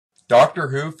Doctor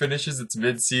Who finishes its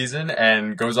mid-season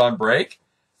and goes on break,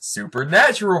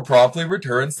 Supernatural promptly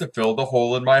returns to fill the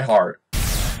hole in my heart.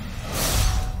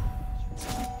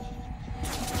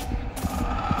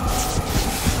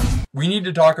 We Need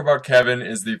to Talk About Kevin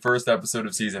is the first episode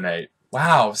of Season 8.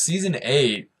 Wow, Season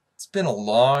 8? It's been a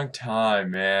long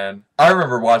time, man. I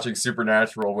remember watching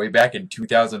Supernatural way back in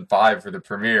 2005 for the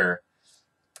premiere.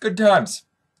 Good times.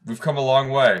 We've come a long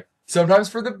way. Sometimes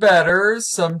for the better,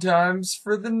 sometimes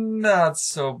for the not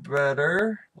so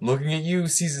better. I'm looking at you,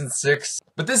 Season 6.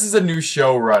 But this is a new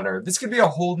showrunner. This could be a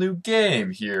whole new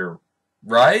game here,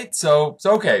 right? So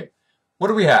okay. What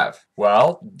do we have?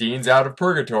 Well, Dean's out of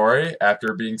purgatory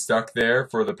after being stuck there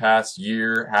for the past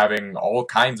year, having all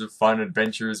kinds of fun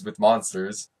adventures with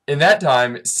monsters. In that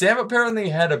time, Sam apparently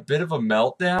had a bit of a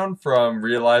meltdown from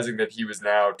realizing that he was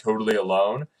now totally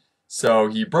alone. So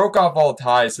he broke off all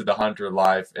ties to the hunter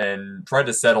life and tried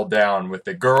to settle down with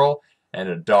a girl and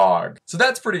a dog. So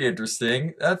that's pretty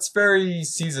interesting. That's very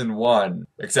Season 1.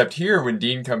 Except here, when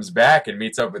Dean comes back and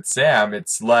meets up with Sam,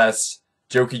 it's less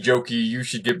jokey, you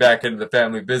should get back into the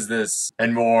family business,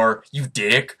 and more, you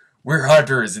dick, we're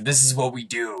hunters and this is what we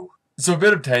do. So a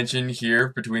bit of tension here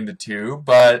between the two,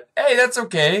 but hey, that's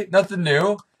okay, nothing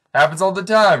new. Happens all the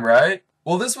time, right?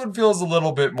 Well, this one feels a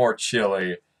little bit more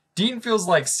chilly. Dean feels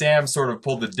like Sam sort of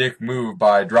pulled the dick move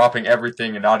by dropping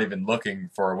everything and not even looking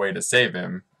for a way to save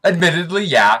him. Admittedly,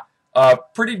 yeah,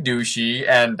 pretty douchey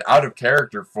and out of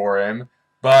character for him,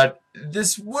 but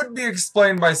this would be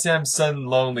explained by Sam's sudden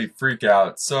lonely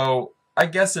freakout, so I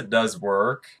guess it does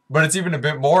work. But it's even a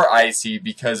bit more icy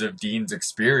because of Dean's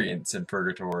experience in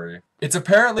Purgatory. It's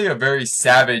apparently a very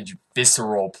savage,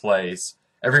 visceral place.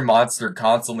 Every monster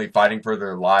constantly fighting for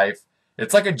their life.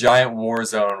 It's like a giant war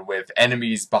zone with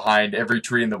enemies behind every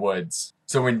tree in the woods.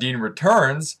 So when Dean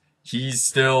returns, he's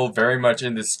still very much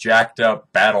in this jacked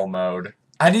up battle mode.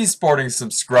 And he's sporting some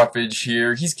scruffage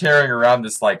here. He's carrying around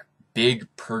this big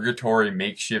purgatory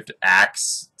makeshift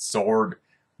axe, sword,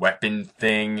 weapon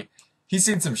thing. He's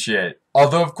seen some shit.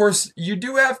 Although, of course, you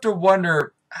do have to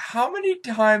wonder, how many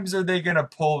times are they gonna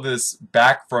pull this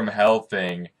back from hell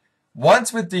thing?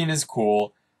 Once with Dean is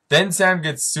cool, then Sam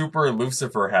gets super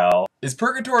Lucifer hell. Is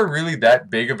purgatory really that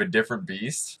big of a different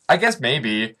beast? I guess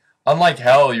maybe. Unlike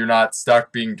hell, you're not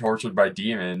stuck being tortured by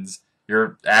demons.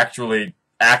 You're actually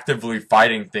actively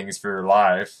fighting things for your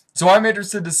life. So I'm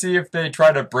interested to see if they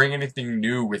try to bring anything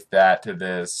new with that to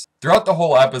this. Throughout the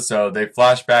whole episode, they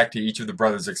flash back to each of the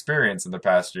brothers' experience in the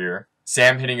past year.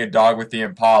 Sam hitting a dog with the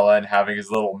Impala and having his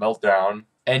little meltdown,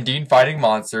 and Dean fighting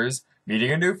monsters,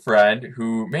 meeting a new friend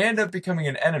who may end up becoming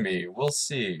an enemy. We'll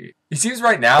see. He seems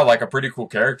right now like a pretty cool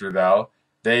character though.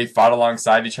 They fought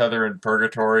alongside each other in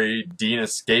Purgatory, Dean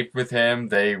escaped with him,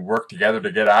 they worked together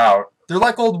to get out. They're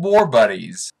like old war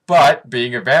buddies. But,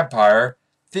 being a vampire,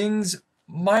 things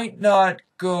might not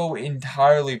go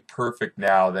entirely perfect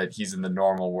now that he's in the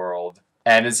normal world.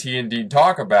 And as he and Dean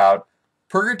talk about,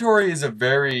 Purgatory is a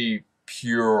very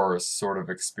pure sort of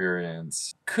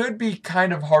experience. Could be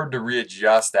kind of hard to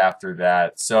readjust after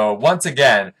that. So, once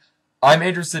again, I'm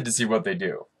interested to see what they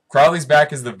do. Crowley's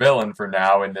back as the villain for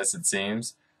now in this, it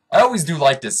seems. I always do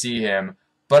like to see him,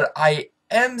 but I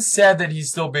am sad that he's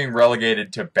still being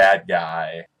relegated to bad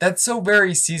guy. That's so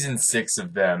very Season 6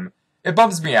 of them. It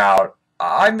bums me out.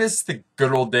 I miss the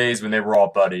good old days when they were all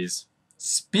buddies.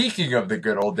 Speaking of the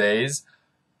good old days,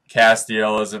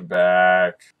 Castiel isn't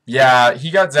back. Yeah,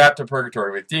 he got zapped to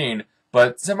Purgatory with Dean,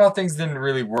 but somehow things didn't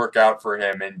really work out for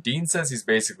him, and Dean says he's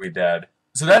basically dead.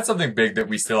 So that's something big that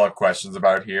we still have questions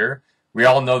about here. We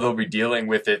all know they'll be dealing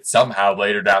with it somehow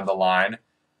later down the line.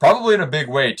 Probably in a big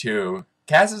way, too.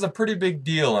 Cass is a pretty big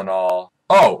deal and all.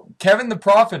 Oh, Kevin the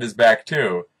Prophet is back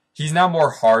too. He's now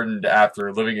more hardened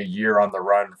after living a year on the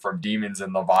run from demons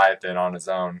and Leviathan on his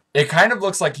own. It kind of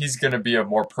looks like he's going to be a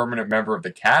more permanent member of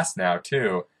the cast now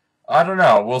too. I don't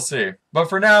know, we'll see. But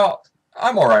for now,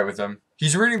 I'm alright with him.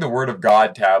 He's reading the Word of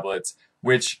God tablets,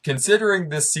 which, considering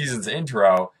this season's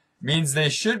intro, means they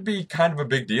should be kind of a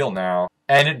big deal now.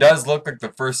 And it does look like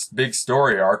the first big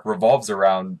story arc revolves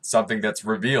around something that's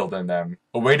revealed in them.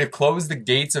 A way to close the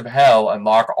gates of hell and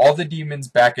lock all the demons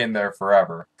back in there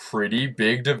forever. Pretty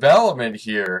big development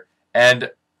here.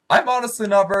 And I'm honestly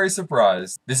not very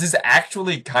surprised. This is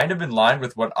actually kind of in line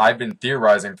with what I've been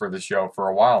theorizing for the show for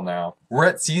a while now. We're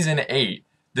at Season 8.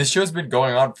 This show's been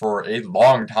going on for a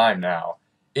long time now.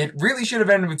 It really should have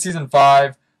ended with Season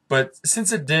 5, but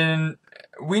since it didn't,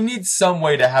 we need some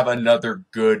way to have another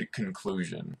good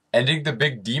conclusion. Ending the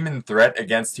big demon threat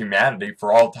against humanity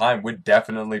for all time would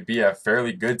definitely be a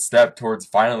fairly good step towards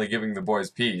finally giving the boys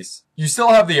peace. You still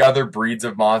have the other breeds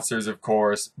of monsters, of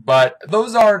course, but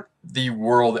those aren't the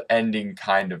world-ending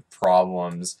kind of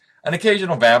problems. An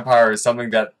occasional vampire is something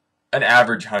that an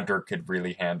average hunter could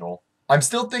really handle. I'm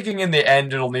still thinking in the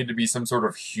end it'll need to be some sort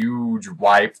of huge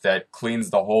wipe that cleans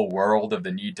the whole world of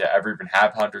the need to ever even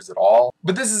have hunters at all.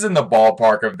 But this is in the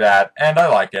ballpark of that, and I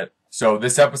like it. So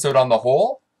this episode on the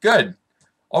whole, good.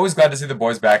 Always glad to see the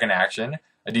boys back in action.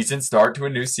 A decent start to a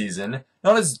new season.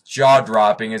 Not as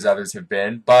jaw-dropping as others have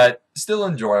been, but still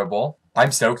enjoyable.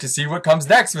 I'm stoked to see what comes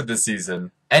next with this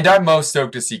season. And I'm most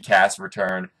stoked to see Cass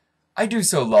return. I do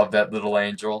so love that little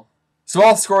angel. So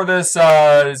I'll score this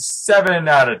 7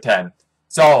 out of 10.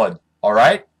 Solid.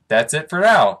 Alright, that's it for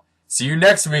now. See you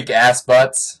next week, ass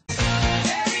butts.